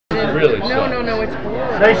really No, sucks. no, it's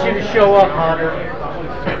horrible. Nice of you to show up, Hodder.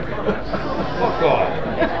 Fuck off.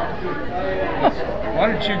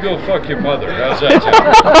 Why don't you go fuck your mother? How's that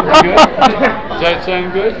sound? Good? Does that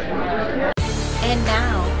sound good? And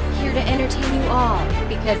now, here to entertain you all,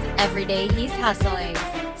 because every day he's hustling.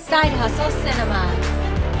 Side Hustle Cinema.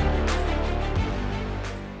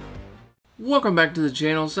 Welcome back to the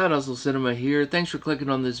channel, Side Hustle Cinema here. Thanks for clicking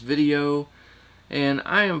on this video. And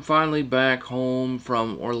I am finally back home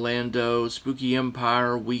from Orlando, Spooky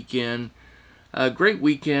Empire weekend. A great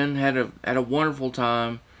weekend, had a wonderful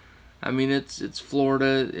time. I mean, it's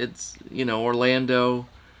Florida, it's, you know, Orlando.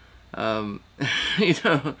 You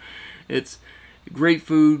know, it's great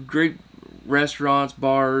food, great restaurants,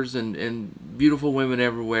 bars, and beautiful women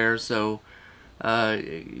everywhere. So,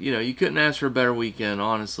 you know, you couldn't ask for a better weekend,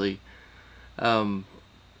 honestly.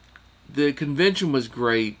 The convention was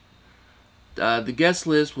great. The guest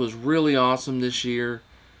list was really awesome this year.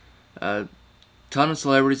 Ton of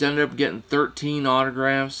celebrities. Ended up getting 13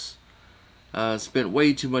 autographs. Spent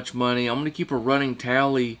way too much money. I'm going to keep a running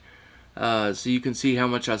tally so you can see how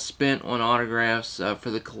much I spent on autographs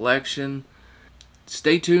for the collection.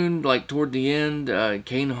 Stay tuned, like toward the end.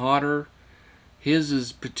 Kane Hodder, his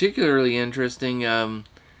is particularly interesting.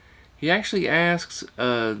 He actually asks,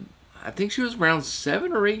 I think she was around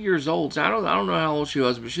 7 or 8 years old. So I don't know how old she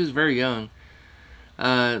was, but she was very young.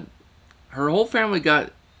 Her whole family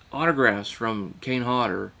got autographs from Kane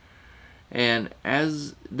Hodder, and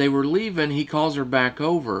as they were leaving, he calls her back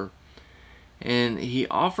over, and he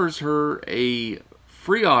offers her a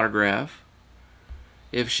free autograph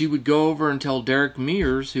if she would go over and tell Derek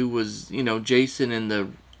Mears, who was, you know, Jason in the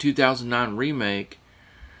 2009 remake,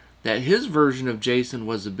 that his version of Jason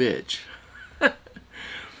was a bitch.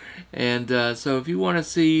 And so if you want to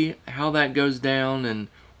see how that goes down and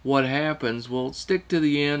what happens, well, stick to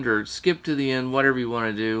the end or skip to the end, whatever you want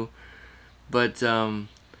to do. But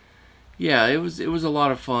yeah, it was a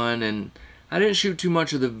lot of fun, and I didn't shoot too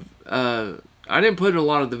much of the I didn't put a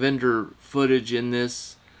lot of the vendor footage in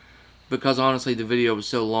this because honestly the video was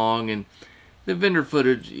so long, and the vendor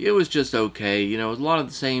footage, it was just okay. You know, it was a lot of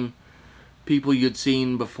the same people you'd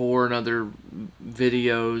seen before in other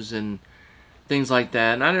videos and things like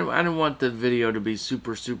that, and I didn't want the video to be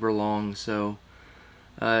super long. So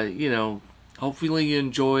you know, hopefully you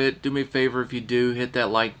enjoy it. Do me a favor, if you do, hit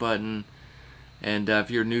that like button, and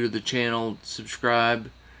if you're new to the channel,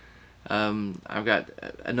 subscribe. I've got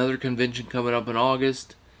another convention coming up in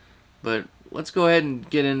August, but let's go ahead and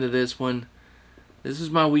get into this one. This is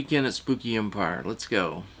my weekend at Spooky Empire. Let's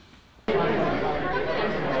go. So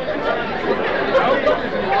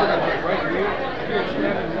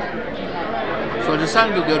I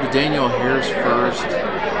decided to go to Danielle Harris first,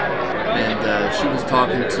 and she was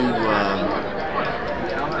talking to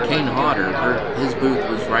Kane Hodder. His booth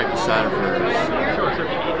was right beside of hers,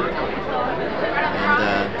 and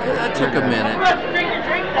that took a minute.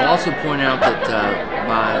 I'll also point out that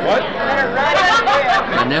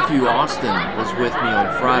my nephew Austin was with me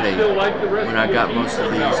on Friday when I got most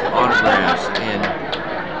of these autographs, and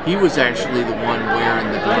he was actually the one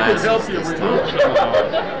wearing the glasses this time.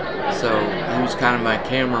 So he was kind of my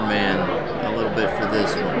cameraman a little bit for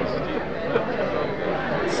this one.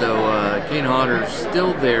 So Kane Hodder's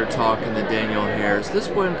still there talking to Danielle Harris. This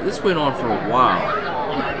went on for a while.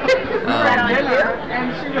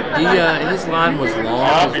 His line was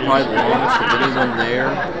long. It was probably the longest of anyone there,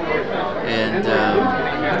 and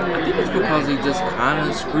I think it's because he just kind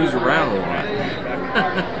of screws around a lot.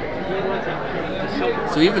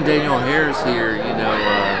 So even Danielle Harris here, you know,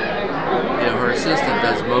 her assistant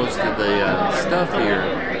does most of the stuff here.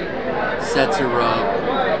 Sets her up,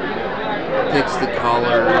 picks the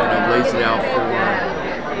collar, you know, lays it out for her,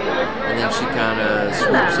 and then she kind of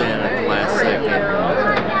swoops in at the last second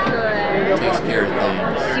and takes care of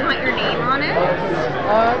things. Do you want your name on it?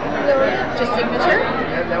 Just signature?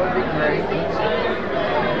 Yeah, that would be great. Do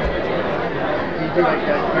you do like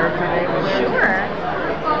a character name? Sure.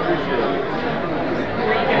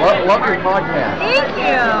 Love your podcast. Thank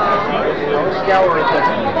you. I'll scour it this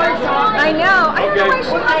one. I know. I don't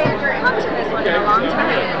know why she hasn't come to this one in a long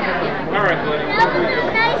time. All right, buddy. That was a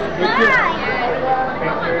nice guy.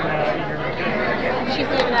 She's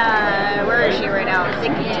in, where is she right now? She's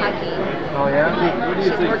in Kentucky. Oh yeah?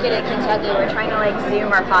 She's working in Kentucky. We're trying to like Zoom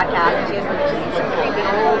our podcast. And she's in some creepy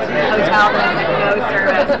old hotel that has like no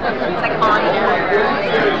service. It's like haunted everywhere.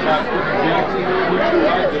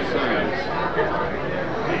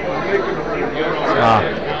 Got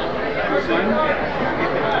it?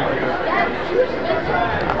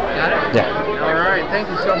 Yeah. All right. Thank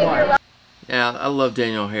you so much. Yeah, I love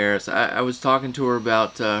Danielle Harris. I was talking to her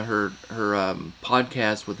about her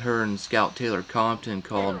podcast with her and Scout Taylor Compton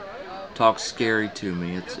called Talk Scary to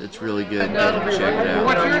Me. It's really good. Check it out.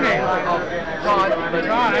 What's your name? John.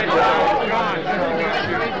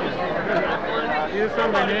 You just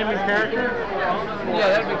want my name and character? Yeah,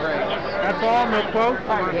 that'd be great. That's all? No quote?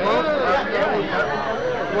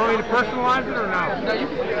 You want me to personalize it or no? No, you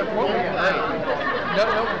can do that. No.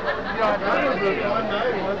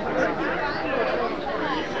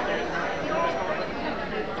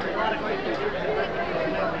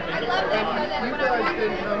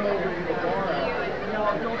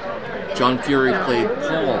 John Fury played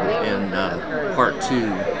Paul in Part 2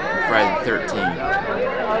 of Friday the 13th.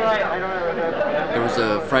 There was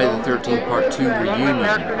a Friday the 13th Part 2 reunion.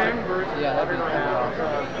 Yeah, that'd be great.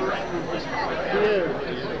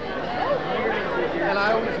 And I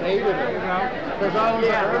always hated it, because I was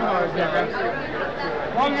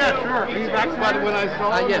Oh, yeah, sure. He's vaccinated. when I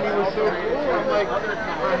saw him, yes. he was so cool. I'm like, I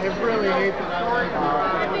really hate the story.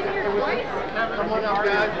 It was someone else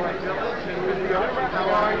died. How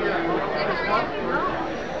are you?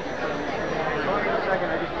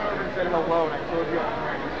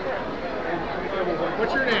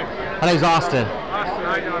 What's your name? My name's Austin. Austin.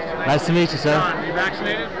 Hi, Austin. Nice to meet you, sir. John, you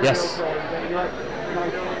vaccinated? Yes.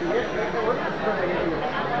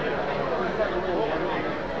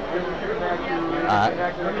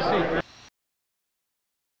 Let me see.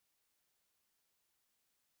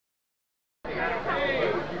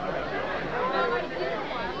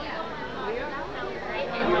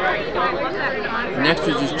 Next,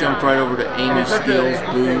 we just jump right over to Amy Steele's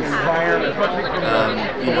booth.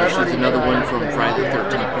 She's another one from Friday the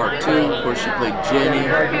 13th Part 2. Of course, she played Jenny.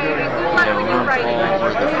 Her and Paul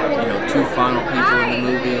were the two final people in the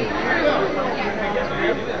movie.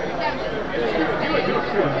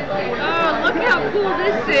 Oh, look how cool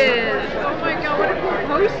this is! Oh my god, what a cool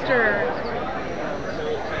poster!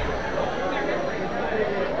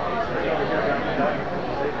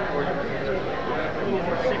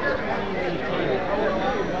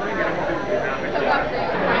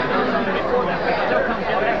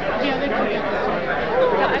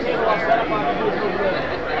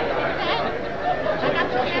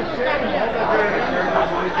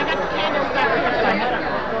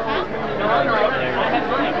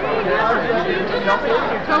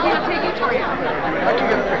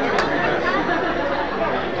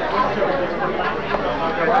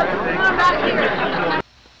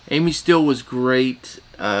 Amy Steele was great.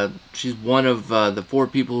 She's one of the 4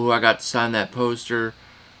 people who I got to sign that poster.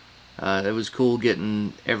 It was cool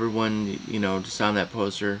getting everyone, to sign that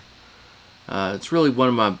poster. It's really one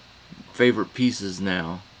of my favorite pieces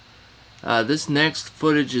now. This next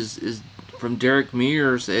footage is from Derek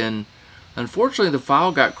Mears, and unfortunately the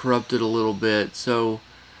file got corrupted a little bit, so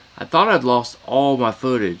I thought I'd lost all my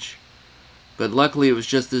footage. But luckily it was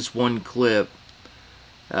just this one clip.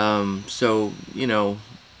 So,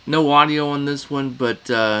 no audio on this one, but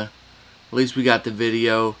at least we got the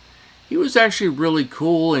video. He was actually really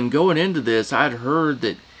cool, and going into this, I'd heard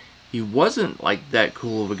that he wasn't like that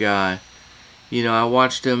cool of a guy. I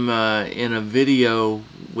watched him in a video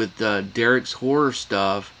with Derek's horror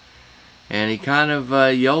stuff, and he kind of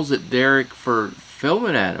yells at Derek for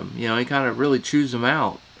filming at him. He kind of really chews him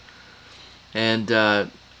out. And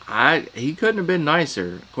he couldn't have been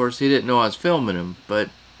nicer. Of course, he didn't know I was filming him, but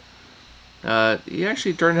he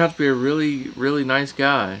actually turned out to be a really, really nice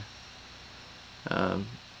guy.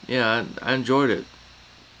 Yeah, I enjoyed it.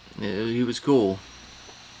 He was cool.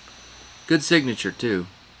 Good signature, too.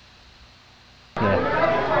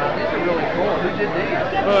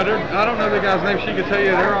 I don't know the guy's name. She could tell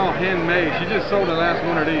you they're all handmade. She just sold the last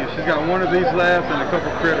one of these. She's got one of these left and a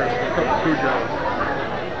couple critters, a couple cujos.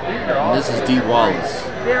 And this is Dee Wallace.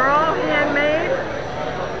 They're all handmade.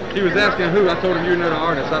 He was asking who. I told him you know the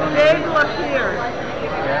artist. I don't know. Dave LaPierre.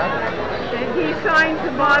 And he signed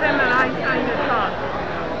the bottom and I signed the top.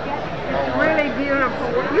 It's really beautiful.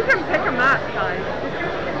 You can pick them up, guys.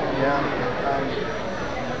 Yeah.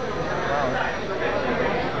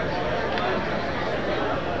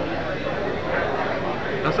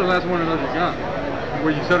 That's the last one of those you got.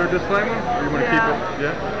 Will you set her disclaimer? Or you want to keep it?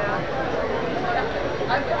 Yeah?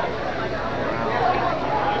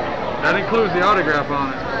 That includes the autograph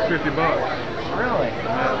on it. $50. Really?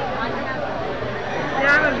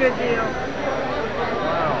 Yeah, I'm a good deal.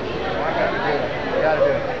 Wow. I gotta do it. You gotta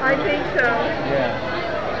do it. I think so. Yeah.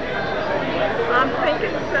 I'm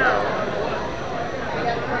thinking so.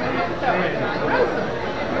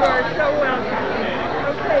 You are so welcome.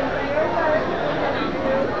 Okay, see you later.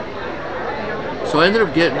 So I ended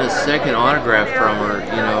up getting a second autograph from her.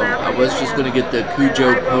 I was just going to get the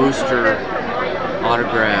Cujo poster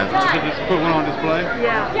autographed. So just put one on display.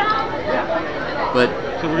 Yeah. But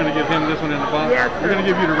So we're gonna give him this one in the box. Yes, We're gonna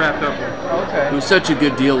give you the wrapped up one. it was such a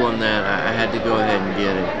good deal on that, I had to go ahead and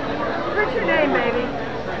get it. What's your name, baby?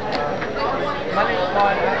 My name's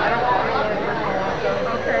Todd. I don't want to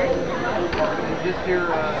Okay. just your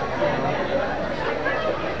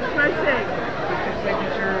What's my thing?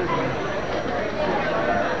 signatures.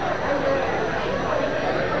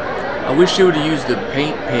 I wish you would have used a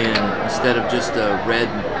paint pen instead of just a red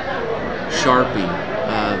Sharpie.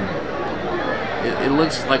 It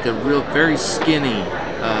looks like a very skinny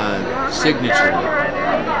signature.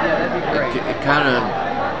 It kind of,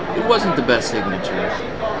 it wasn't the best signature,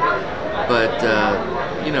 but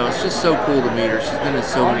you know, it's just so cool to meet her. She's been in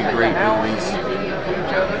so many great movies.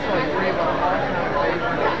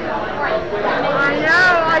 I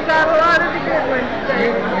know, I got a lot of the good ones today.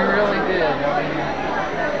 You really did.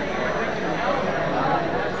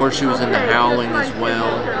 Of course, she was in The Howling as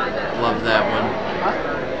well. Love that one.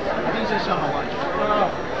 These are some of mine.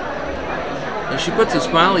 And she puts a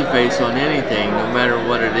smiley face on anything, no matter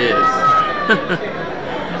what it is.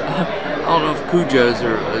 I don't know if Cujo's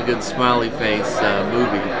are a good smiley face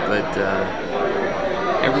movie, but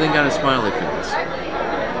everything got a smiley face.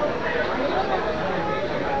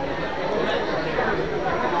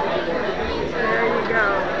 There you go.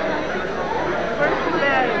 Where's the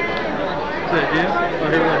bag? Say it again. Oh,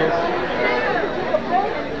 here it is.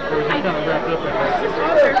 It was just kind of wrapped up in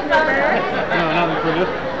there. There's the bag. No, not for this.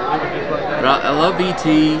 It was just like that. But I love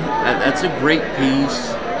E.T. That's a great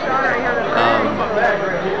piece. Sorry, I had a bag.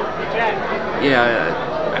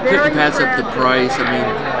 Yeah, I couldn't pass up the price. I mean,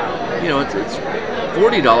 you know, it's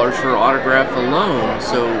 $40 for autograph alone.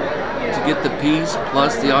 So to get the piece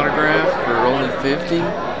plus the autograph for only $50,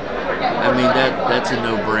 I mean that's a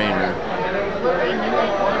no-brainer.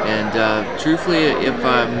 And truthfully, if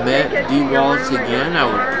I met Dee Wallace again, I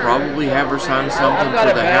would probably have her sign something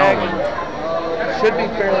for The Howling. Should be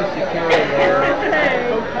fairly secure in there.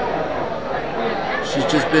 She's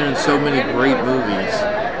just been in so many great movies.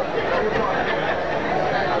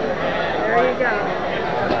 There you go.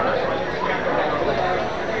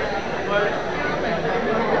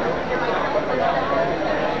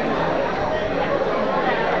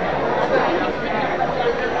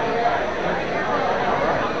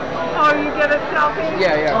 Oh, you get a selfie?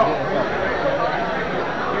 Yeah, yeah.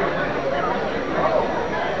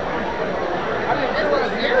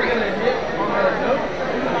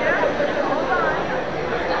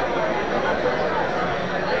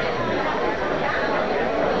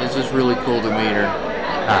 It's just really cool to meet her.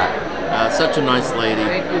 Such a nice lady.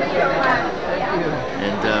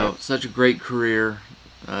 And such a great career.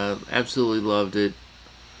 Absolutely loved it.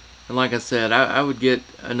 And like I said, I would get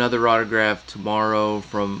another autograph tomorrow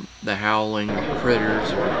from The Howling or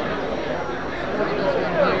Critters.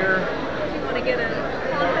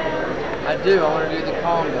 I do. I want to do the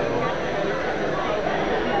combo.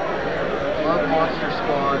 Love Monster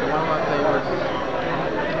Squad. One of my favorites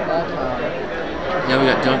all time. Now we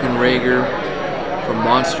got Duncan Rager from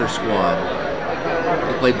Monster Squad.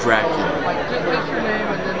 He played Dracula. Like just your name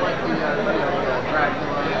and then like the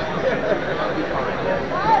Dracula. That'll be fine.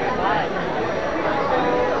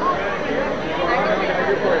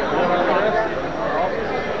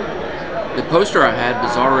 The poster I had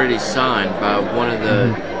was already signed by one of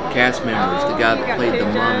the cast members, the guy that played the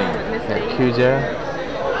mummy. Cujo.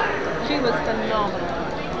 She was phenomenal.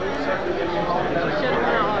 Should have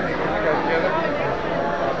went on.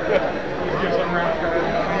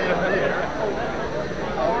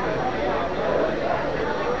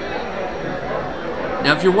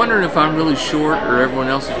 Now, if you're wondering if I'm really short or everyone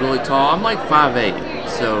else is really tall, I'm like 5'8",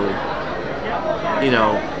 so, you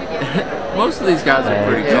know, most of these guys are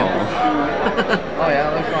pretty tall. Oh yeah,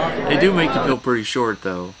 that's awesome. They do make you feel pretty short,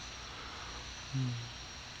 though.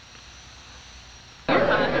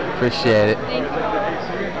 Appreciate it.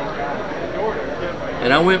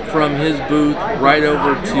 And I went from his booth right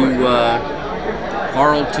over to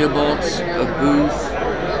Carl Tibault's booth.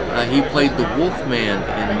 He played the Wolfman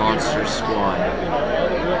in Monster Squad.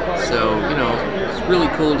 So, you know, it's really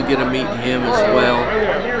cool to get to meet him as well.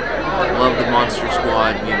 Love the Monster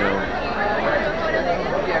Squad, you know.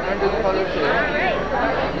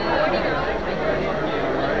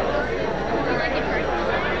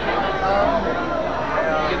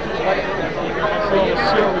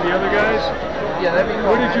 With the other guys? Yeah, that'd be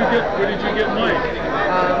cool. Where did you get Mike?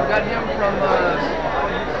 Got him from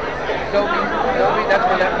Zoe. That's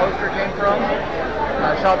where that poster came from.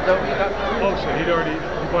 ShopZoe.com. Oh, so he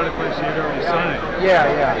bought a place he'd already signed. Yeah,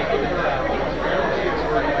 yeah.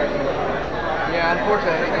 Yeah,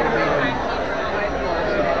 unfortunately I didn't get to meet him.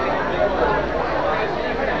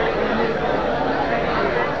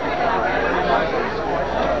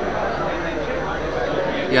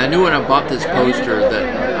 Yeah, I knew when I bought this poster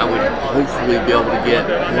that I would hopefully be able to get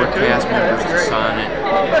more cast members to sign it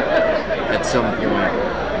at some point.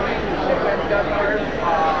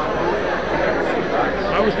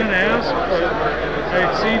 I was going to ask, I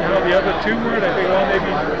had seen how the other two were, and I think, well,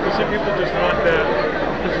 maybe some people just want that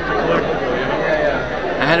because it's a collectible, you know?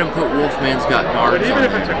 I had him put Wolfman's Got Nards But even on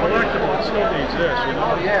if it's a there. collectible, it still needs this, you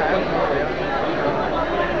know? Yeah, absolutely.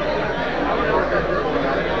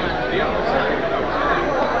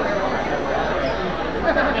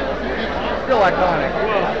 Still iconic.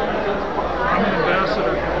 Well, I'm an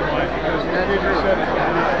ambassador for mine because the teacher said it.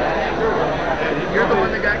 You're the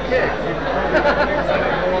one that got kicked.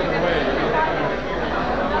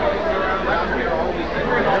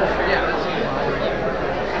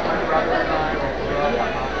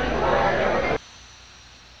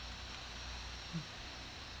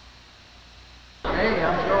 Hey,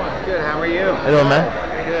 how's it going? Good, how are you? How you doing, man?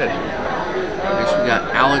 Good. Next we got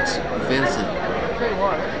Alex Vincent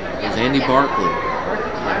as Andy Barkley.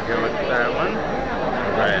 Go with that one.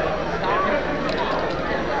 Right.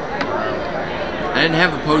 I didn't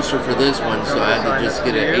have a poster for this one, so I had to just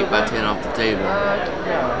get an 8x10 off the table.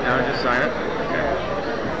 Now just sign it.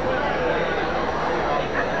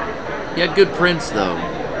 He had good prints though.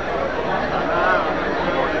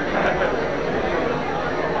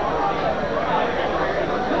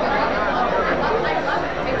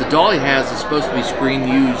 The doll he has is supposed to be screen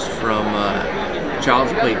used from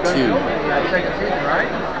Child's Play 2. Second season,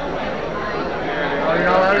 right? Oh, you're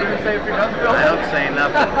not allowed to even say if you're done filming? I don't say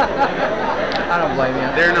nothing. I don't blame you.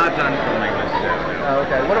 They're not done filming this yet. Oh,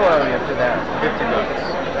 okay. What do I owe you for that? $50.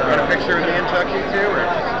 Got a picture of me and Chucky too, or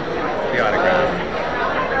the autograph?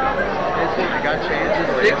 I got change.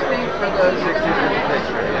 60 for the 60 for the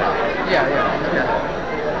picture. Yeah. Yeah.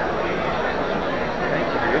 Thank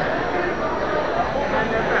you, dude.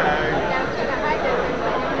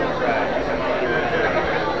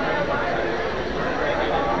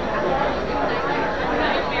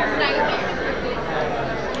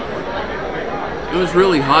 It was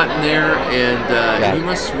really hot in there, and he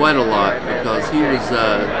must sweat a lot because he was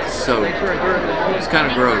soaked. It was kind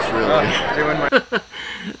of gross, really.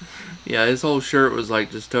 Yeah, his whole shirt was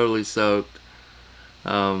like just totally soaked.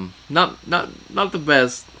 Not the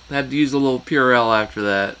best. Had to use a little Purell after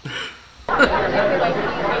that.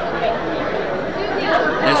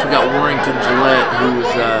 Next we got Warrington Gillette, who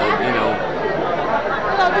was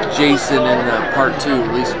Jason in part 2,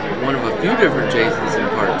 at least one of a few different Jasons in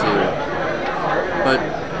part 2. But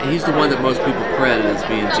he's the one that most people credit as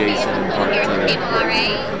being Jason in part 2.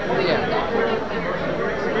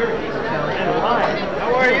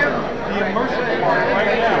 How are you? The immersive part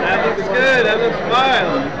right now. That looks good. That looks fine.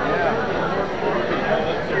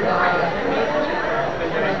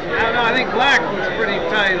 I don't know. I think black looks pretty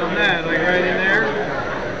tight on that, like right in there.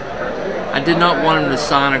 I did not want him to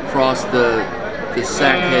sign across the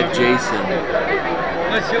sackhead Jason.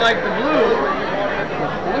 Unless you like the blue.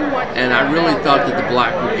 And I really thought that the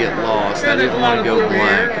black would get lost. I didn't want to go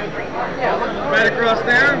black. Right across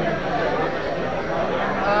there?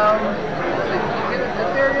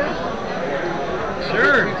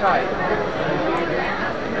 Sure.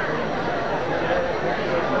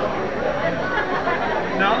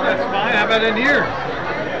 No, that's fine. How about in here?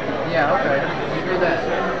 Yeah, okay. Do that.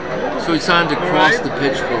 So he signed across the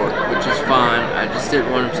pitchfork, which is fine. I just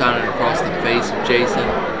didn't want him signing across the face of Jason.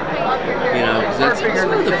 You know, because that's sort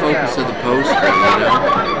of the focus of the poster, you know.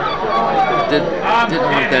 Didn't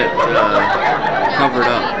want that covered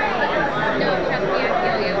up.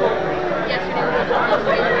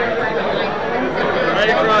 Right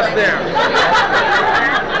across there.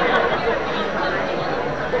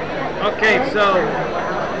 Okay, so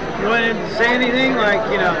you want him to say anything like,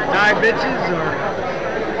 die bitches or?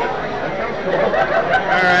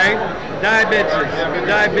 Alright, die bitches.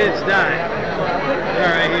 Die bitch, die.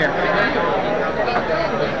 Alright, here.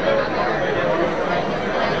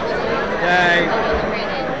 Die.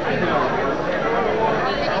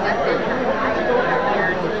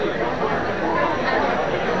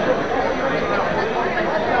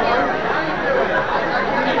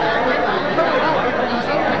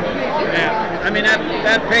 Yeah, I mean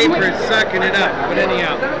that paper is sucking it up, but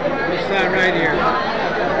anyhow, we'll sign right here.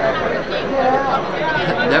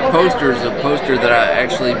 That poster is a poster that I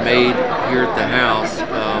actually made here at the house.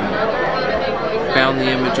 Found the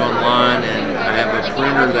image online, and I have a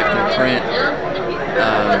printer that can print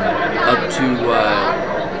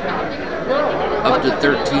up to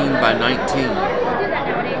 13 by 19.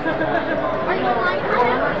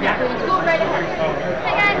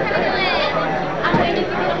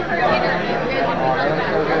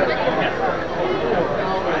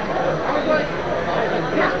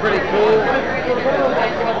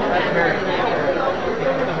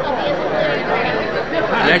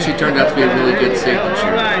 turned out to be a really good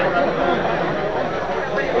signature.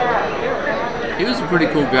 He was a pretty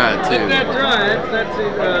cool guy too. That's right. That's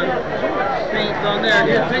his paint on there.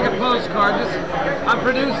 Here, take a postcard. I'm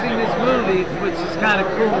producing this movie, which is kind of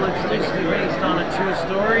cool. It's loosely based on a true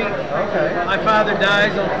story. Okay. My father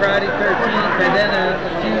dies on Friday 13th, and then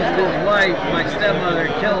accused his wife, my stepmother,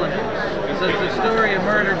 of killing him. So it's a story of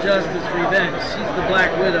murder, justice, revenge. She's the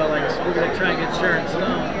Black Widow. Like we're gonna try and get Sharon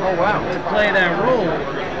Stone. Oh wow. To play that role.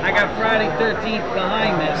 I got Friday 13th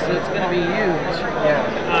behind this, so it's gonna be huge. Yeah.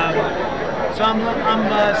 So I'm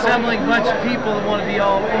assembling a bunch of people that want to be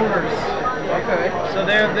all owners. Okay. So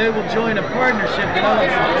they will join a partnership that owns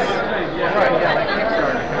this. Right, yeah, like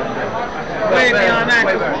Kickstarter. Way beyond that,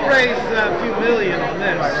 because we'll raise a few million on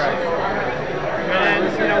this. And,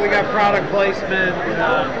 you know, we got product placement.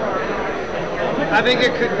 I think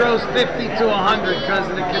it could gross 50 to 100 because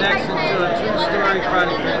of the connection to a true story,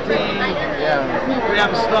 Friday 15. Yeah. We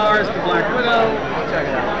have stars, the Black Widow. Check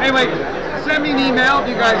it out. Anyway, send me an email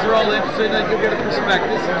if you guys are all interested, and you'll get a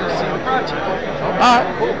prospectus and just see the project.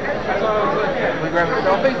 Alright, cool. Can we grab a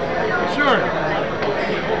selfie? Sure.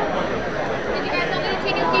 Did you guys want me to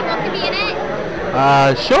take a seat? What could be in it?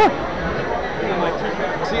 Sure.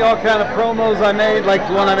 See all kind of promos I made, like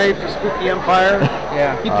the one I made for Spooky Empire.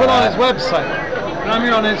 Yeah. He put on his website. And I'm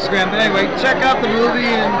here on Instagram. But anyway, check out the movie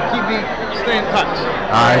and stay in touch.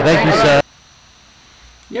 Alright, thank you, sir.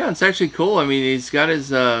 Yeah, it's actually cool. I mean, he's got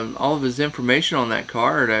his all of his information on that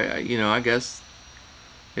card. You know, I guess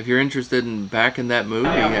if you're interested in backing that movie,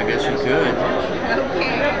 I guess you could.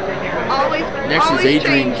 Okay. Always. Next is always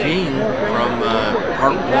Adrienne changing. King from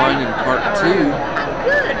Part 1 and Part 2. I'm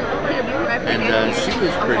good. And she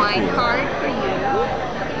was pretty a wine cool. card for you.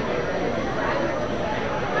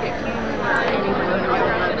 If you anyone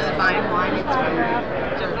loves fine wine, it's from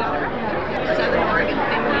Southern Oregon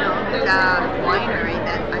Family-owned winery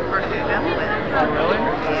that I partnered up with. Oh, really?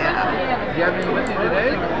 Yeah. Do you have any with you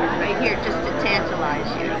today? Right here, just to tantalize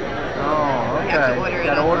you. Oh, okay. You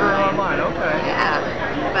have to order it online. Okay. Yeah.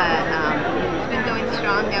 But it's been going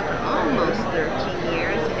strong now for almost 13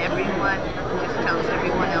 years, and everyone just tells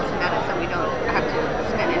everyone else about it, so we don't have to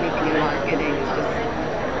spend anything in marketing. It's just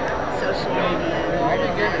social media. All you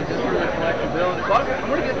get is just for the collectability. Well, I'm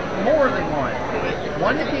going to get more than one.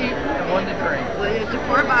 One to keep and one to drink. Well, it's a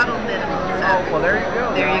 4-bottle minimum. So Oh, well, there you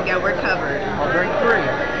go. there you go. We're covered. I'll drink 3.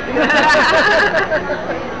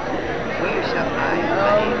 Where shall I?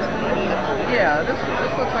 Yeah, this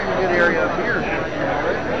looks like a good area up here.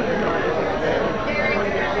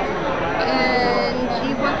 And do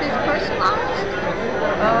you want this personalized?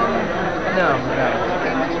 No.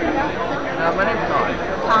 Okay, what's your name? My name's Todd.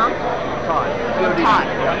 Tom? Todd. Todd.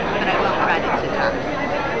 Yeah. But I won't write it to that.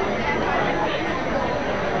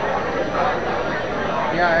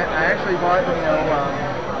 Yeah, I actually bought,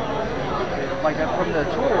 like from the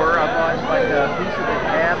tour, I bought like a piece of the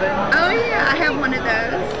cabin. Oh yeah, I have one of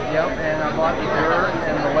those. Yep, and I bought the dirt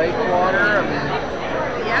and the lake water. I mean,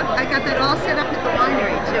 Yep, I got that all set up at the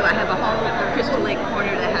winery too. I have a whole Crystal Lake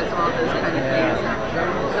corner that has all those kind of things.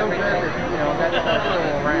 so good that, that's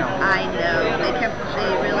still around. I know.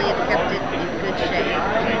 They really have kept it in good shape.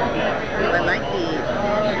 Ooh, I like these.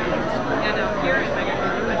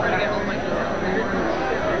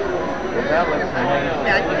 That looks amazing.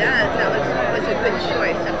 That does. That was a good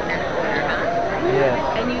choice up in that corner, huh? Yes.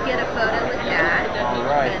 And you get a photo with that. All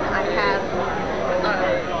right. And I have.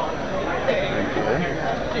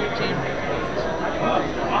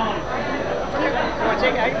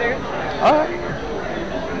 All right.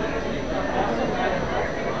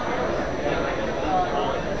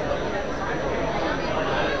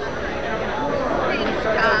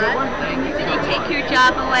 Did he take your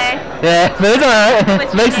job away? Yeah, but it's alright.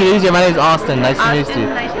 What's Makes your it name? easier. My name's Austin. Nice to meet Austin, you.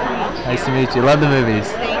 nice to meet you. Nice to meet you. Love the movies.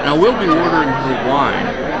 And I will be ordering her wine.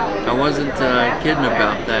 I wasn't kidding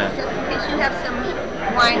about that. Because you have some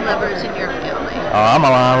wine lovers in your family. Oh, I'm a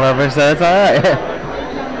wine lover, so it's alright.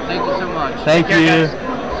 Thank you so much. Thank Take care, you.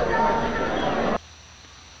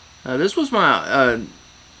 guys.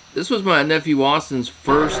 This was my nephew Austin's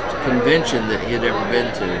first convention that he had ever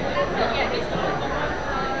been to.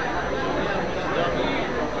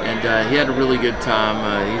 And he had a really good time.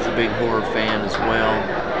 He's a big horror fan as well.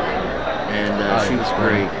 And she was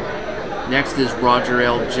great. Next is Roger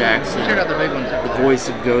L. Jackson, Check out the big ones. the voice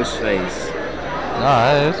of Ghostface.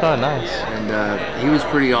 Oh, it's all nice. And he was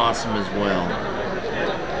pretty awesome as well.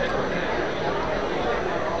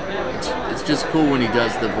 It's just cool when he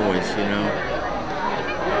does the voice, you know.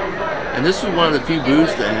 And this was one of the few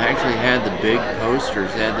booths that actually had the big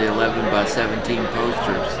posters. They had the 11 by 17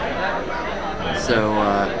 posters. So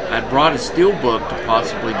I brought a steel book to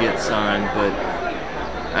possibly get signed, but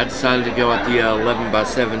I decided to go with the 11 by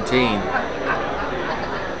 17.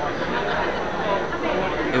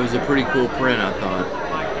 It was a pretty cool print, I thought.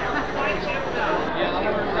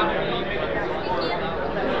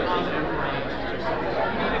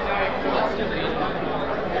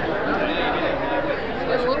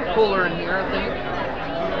 It's a little cooler in here, I think.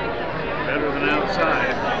 Better than outside.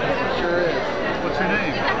 It sure is. What's your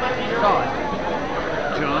name? Todd.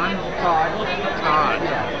 John? Todd. Todd.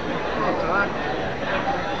 Yeah. Hello, Todd.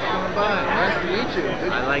 Come by. Nice to meet you.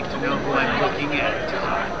 I like to know who I'm looking at,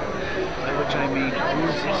 Todd. By which I mean,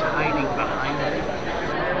 who's this hiding behind me?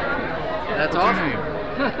 That's What's awesome. your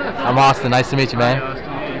name? I'm Austin. Nice to meet you, Hi, man. Austin.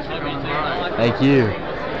 Thanks for coming by. Thank you. Do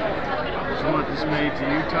you want this made to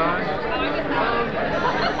you, Todd?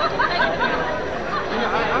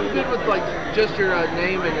 I'm good with like just your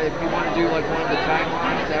name, and if you want to do like one of the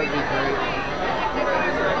taglines, that would be great.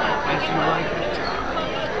 As you like it, Todd.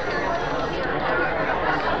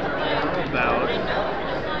 About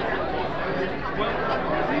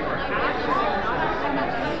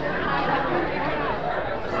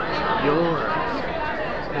yours,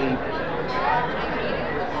 baby.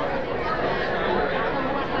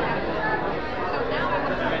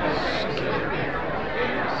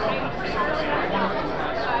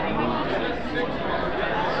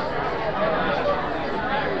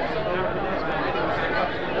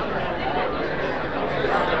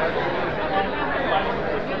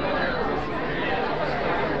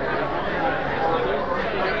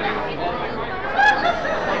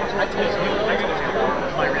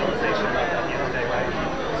 My realization yesterday, right?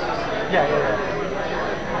 Yeah.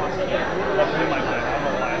 That's in my mind. I'm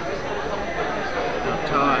alive. Now,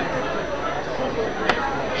 Todd,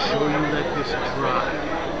 sure you let this dry.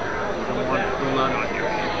 You don't want blood on your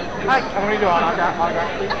hands. Hi, what are you doing?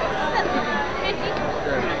 Autograph, please.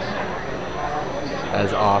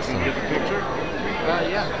 That's awesome. Get the picture?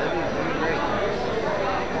 Yeah, that'd be great.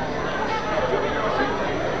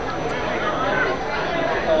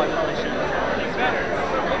 Oh, I probably should.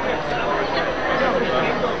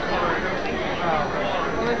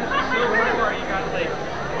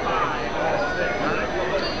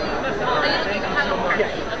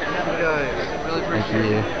 Thank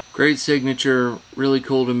you. Great signature. Really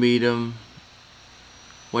cool to meet him.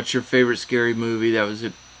 What's your favorite scary movie? That was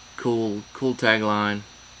a cool tagline.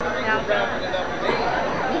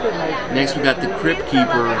 Next we got the Crypt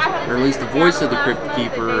Keeper, or at least the voice of the Crypt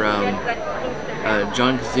Keeper,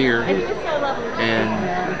 John Kazir.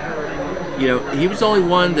 And, you know, he was the only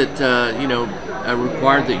one that, you know,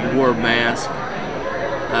 required that you wore a mask.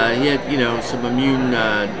 He had, you know, some immune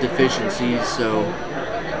deficiencies, so,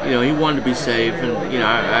 you know, he wanted to be safe, and, you know,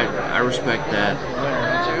 I respect that.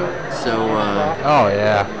 So, Oh,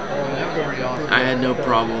 yeah. I had no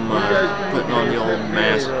problem putting on the old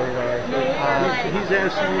mask. He's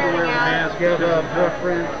asking you to wear a mask. You have a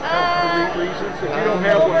preference, health reasons. If you don't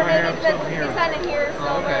have one, I have some here.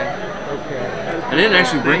 Okay. I didn't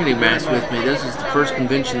actually bring any masks with me. This is the first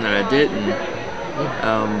convention that I didn't.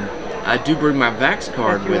 I do bring my Vax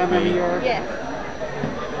card with me. Yes.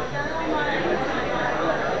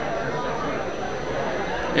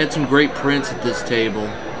 They had some great prints at this table.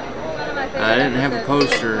 I didn't have a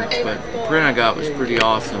poster, but the print I got was pretty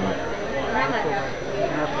awesome.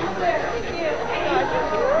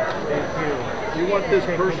 You want this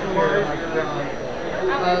personalized?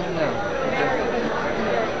 No.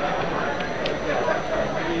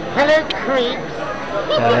 Hello, creeps.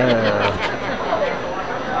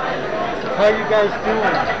 How you guys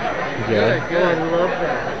doing? Good. Oh, I love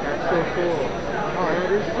that. That's so cool. Oh, that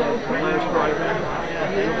is so cool. Nice driving.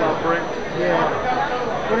 Yeah.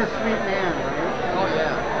 What a sweet man, right? Oh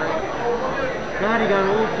yeah. God, he got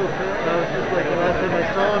old so fast. I was just like, the last time I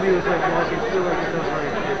saw him, he was like walking through like so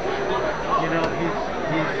like, you know, he's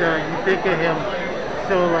you think of him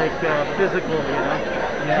so like physical, you know.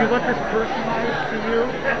 Do you want this personalized to you?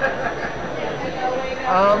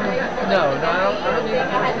 No, I don't need a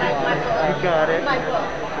personalized. You got it.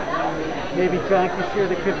 Maybe John can share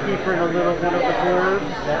the Crypt Keeper in a little bit of the blurbs.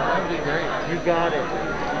 That would be great. You got it.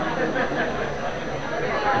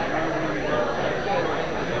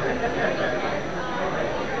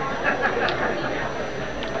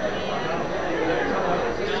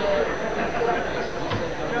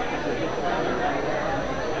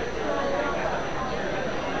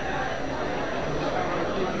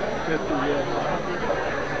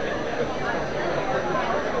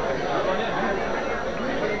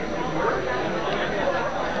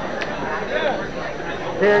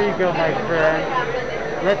 There you go, my friend.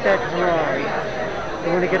 Let that dry. You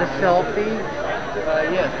want to get a selfie?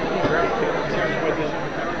 Yes, that'd be great.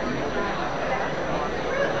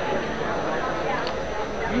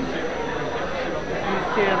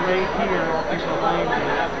 stand right here, I'll be behind you.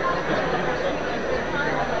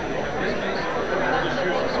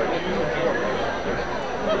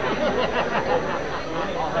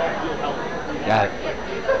 Got it.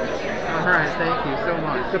 All right, thank you so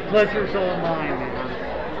much. The pleasure's all mine,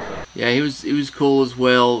 man. Yeah, he was cool as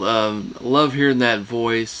well. Love hearing that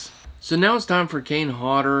voice. So now it's time for Kane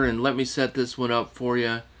Hodder, and let me set this one up for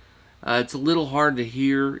you. It's a little hard to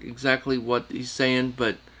hear exactly what he's saying,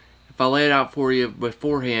 but if I lay it out for you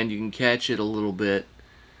beforehand, you can catch it a little bit.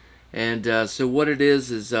 And so what it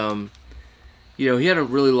is, you know, he had a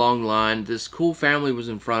really long line. This cool family was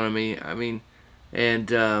in front of me. I mean, and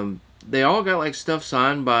they all got like stuff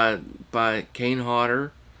signed by Kane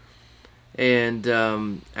Hodder. And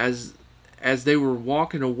as they were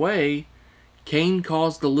walking away, Kane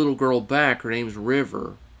calls the little girl back. Her name's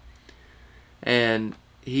River, and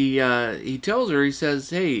he tells her, he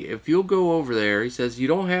says, "Hey, if you'll go over there," he says, "you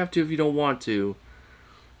don't have to if you don't want to,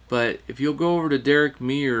 but if you'll go over to Derek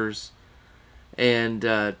Mears and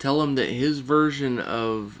tell him that his version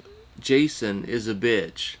of Jason is a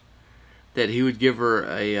bitch, that he would give her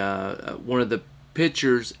a one of the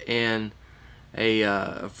pictures and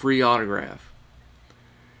a free autograph."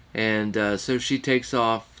 And so she takes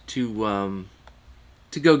off to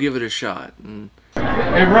go give it a shot. And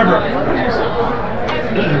hey, River.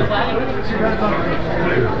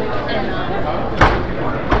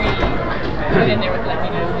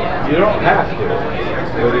 You don't have to,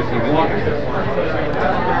 but if you want to.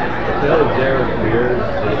 Tell Derek Mears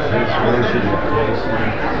that his version of Jason.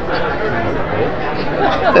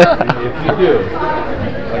 If you do,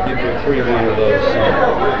 I'll give you a free one of those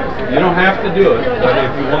songs. You don't have to do it, but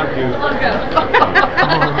if you want to.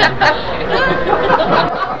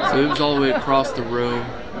 so it was all the way across the room.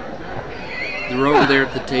 They're over there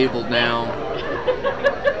at the table now.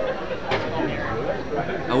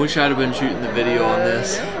 I wish I'd have been shooting the video on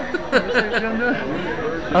this.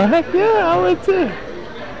 Oh heck yeah, I would too.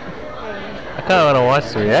 I kind of want to watch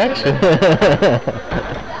the reaction.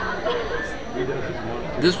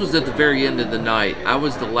 This was at the very end of the night. I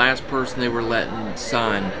was the last person they were letting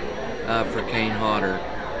sign for Kane Hodder.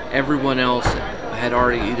 Everyone else had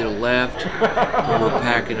already either left or were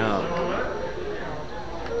packing up.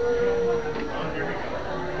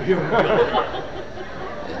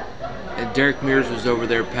 And Derek Mears was over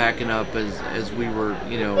there packing up as we were,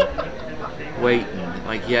 you know, waiting.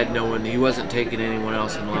 Like he had no one, he wasn't taking anyone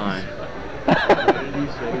else in line.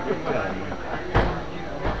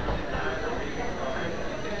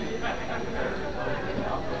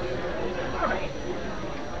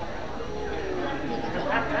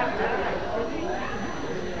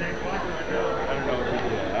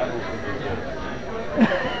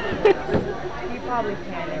 He probably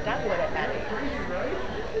panicked. That would have happened.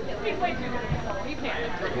 He's way too good of a soul. He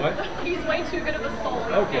panicked. What? He's way too good of a soul.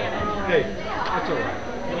 He Okay. panicked. Hey, that's all right.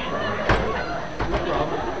 No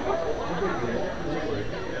problem.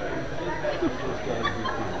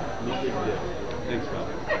 No big deal. Thanks, pal.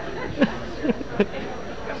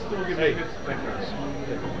 Hey.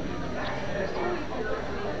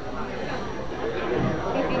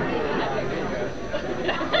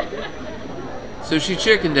 So she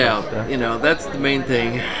chickened out, you know, that's the main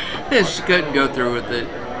thing. She couldn't go through with it.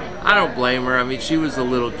 I don't blame her. I mean, she was a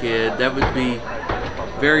little kid. That would be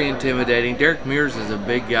very intimidating. Derek Mears is a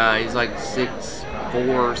big guy. He's like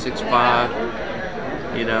 6'4",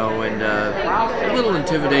 6'5", you know, and a little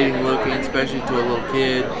intimidating looking, especially to a little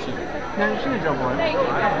kid.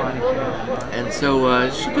 And so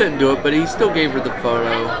she couldn't do it, but he still gave her the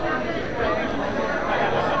photo.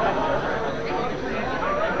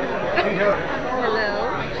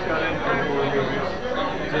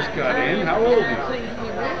 Just got in? How old are you?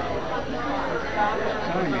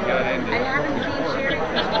 Tell him you got in. I haven't seen Sherry.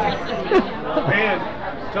 Man,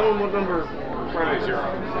 tell him what number Fridays you're on.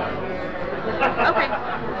 Okay.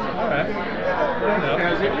 All right.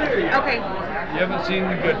 Okay. You haven't seen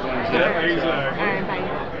the good ones yet?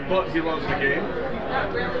 Exactly. But he loves the game.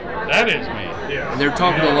 That is me. Yeah. And they're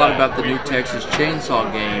talking a lot about the new Texas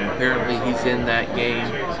Chainsaw game. Apparently he's in that game.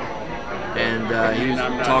 And he was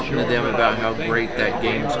talking to them about how great that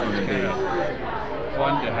game's going to be.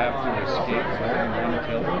 Fun to have to escape and run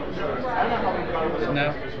kill them. Isn't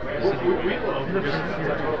that?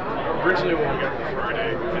 Originally when we got the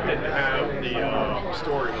Friday, it didn't have the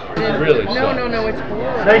story. Really? No, it's cool.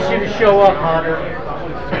 Nice of you to show up, Hunter.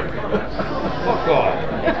 Fuck off.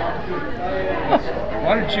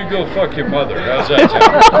 Why don't you go fuck your mother? How's that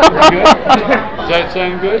sound? Good? Does that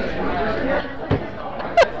sound good?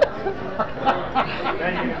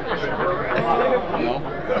 No?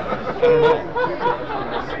 I don't know.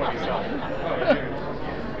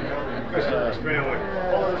 Family.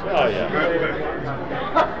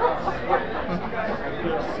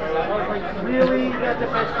 like really at the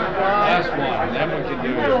best you got. Last one, then we can do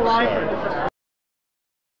You gotta like it. it.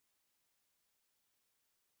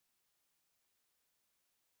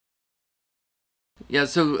 Yeah,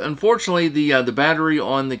 so unfortunately the battery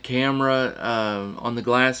on the camera on the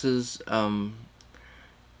glasses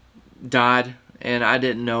died, and I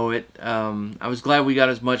didn't know it. I was glad we got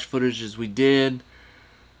as much footage as we did,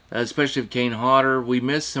 especially of Kane Hodder. We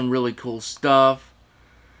missed some really cool stuff.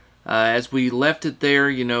 As we left it there,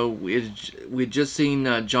 you know, we'd just seen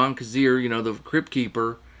John Kazir, you know, the Crypt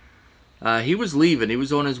Keeper. He was leaving. He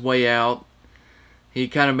was on his way out. He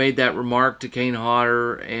kind of made that remark to Kane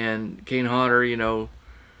Hodder, and Kane Hodder, you know,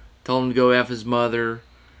 told him to go F his mother.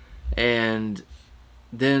 And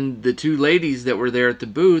then the two ladies that were there at the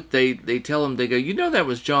booth, they tell him, they go, you know that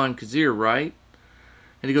was John Kazir, right?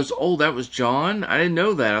 And he goes, oh, that was John? I didn't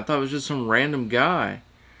know that. I thought it was just some random guy.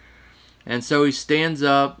 And so he stands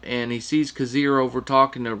up, and he sees Kazir over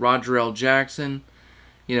talking to Roger L. Jackson.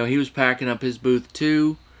 You know, he was packing up his booth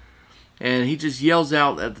too. And he just yells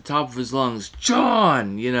out at the top of his lungs,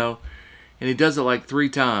 John, you know, and he does it like 3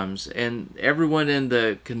 times. And everyone in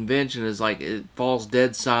the convention is like, it falls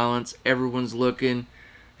dead silence. Everyone's looking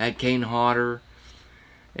at Kane Hodder.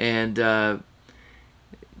 And,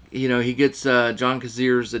 you know, he gets John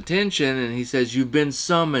Kazir's attention, and he says, you've been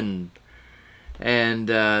summoned. And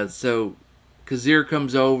so Kazir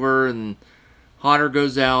comes over, and Hodder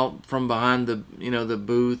goes out from behind the, you know, the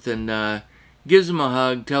booth, and gives him a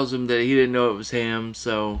hug, tells him that he didn't know it was him.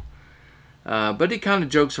 So, but he kind of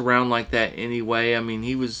jokes around like that anyway. I mean,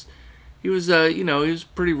 he was, you know, he was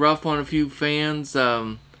pretty rough on a few fans,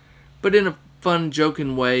 but in a fun,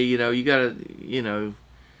 joking way. You know, you gotta, you know,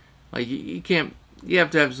 like you can't, you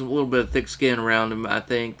have to have a little bit of thick skin around him, I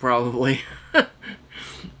think, probably.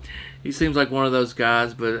 He seems like one of those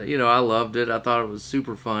guys, but you know, I loved it. I thought it was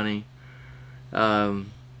super funny. But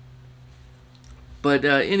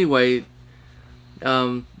anyway.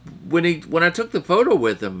 When I took the photo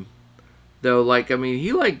with him, though, like, I mean,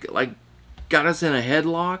 he like got us in a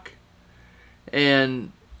headlock,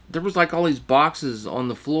 and there was like all these boxes on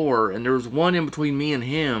the floor, and there was one in between me and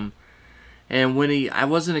him, and when I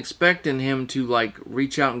wasn't expecting him to like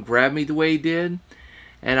reach out and grab me the way he did,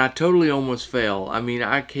 and I totally almost fell. I mean,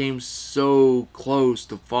 I came so close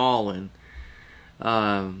to falling.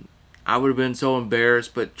 I would have been so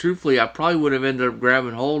embarrassed, but truthfully, I probably would have ended up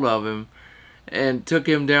grabbing hold of him and took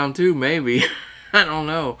him down too, maybe. I don't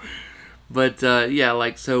know. But, yeah,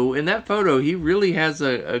 like, so in that photo, he really has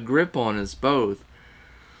a grip on us both.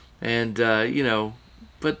 And, you know,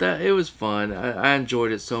 but it was fun. I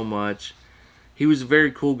enjoyed it so much. He was a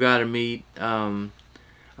very cool guy to meet. I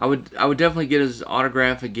would definitely get his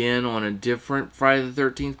autograph again on a different Friday the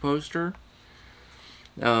 13th poster.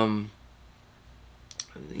 You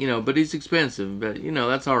know, but he's expensive. But, you know,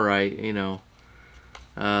 that's alright, you know.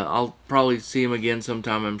 I'll probably see him again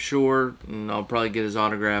sometime, I'm sure, and I'll probably get his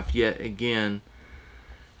autograph yet again.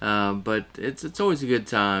 But it's always a good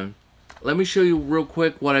time. Let me show you real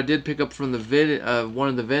quick what I did pick up from the one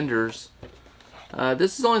of the vendors.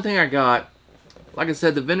 This is the only thing I got. Like I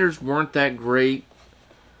said, the vendors weren't that great.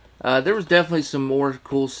 There was definitely some more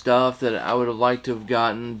cool stuff that I would have liked to have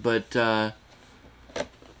gotten, but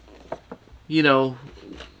you know,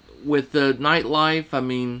 with the nightlife, I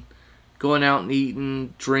mean, going out and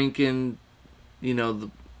eating, drinking, you know,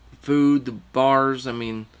 the food, the bars, I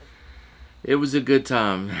mean, it was a good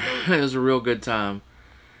time. It was a real good time.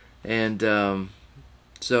 And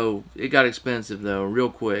so it got expensive though,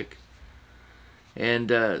 real quick.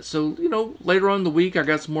 And so, you know, later on in the week I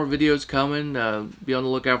got some more videos coming. Be on the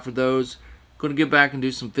lookout for those. Going to get back and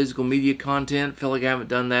do some physical media content. Feel like I haven't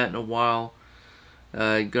done that in a while.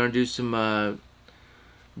 Going to do some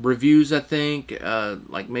reviews, I think,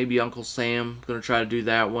 like maybe Uncle Sam. Going to try to do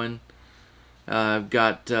that one. I've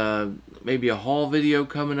got maybe a haul video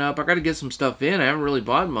coming up. I got to get some stuff in. I haven't really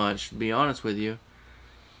bought much, to be honest with you.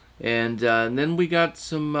 And then we got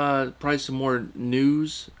some probably some more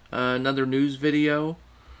news, another news video.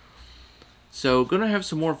 So going to have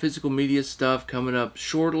some more physical media stuff coming up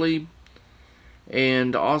shortly.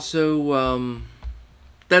 And also,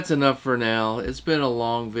 that's enough for now. It's been a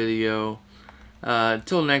long video.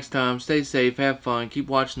 Until next time, stay safe, have fun, keep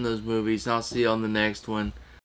watching those movies, and I'll see you on the next one.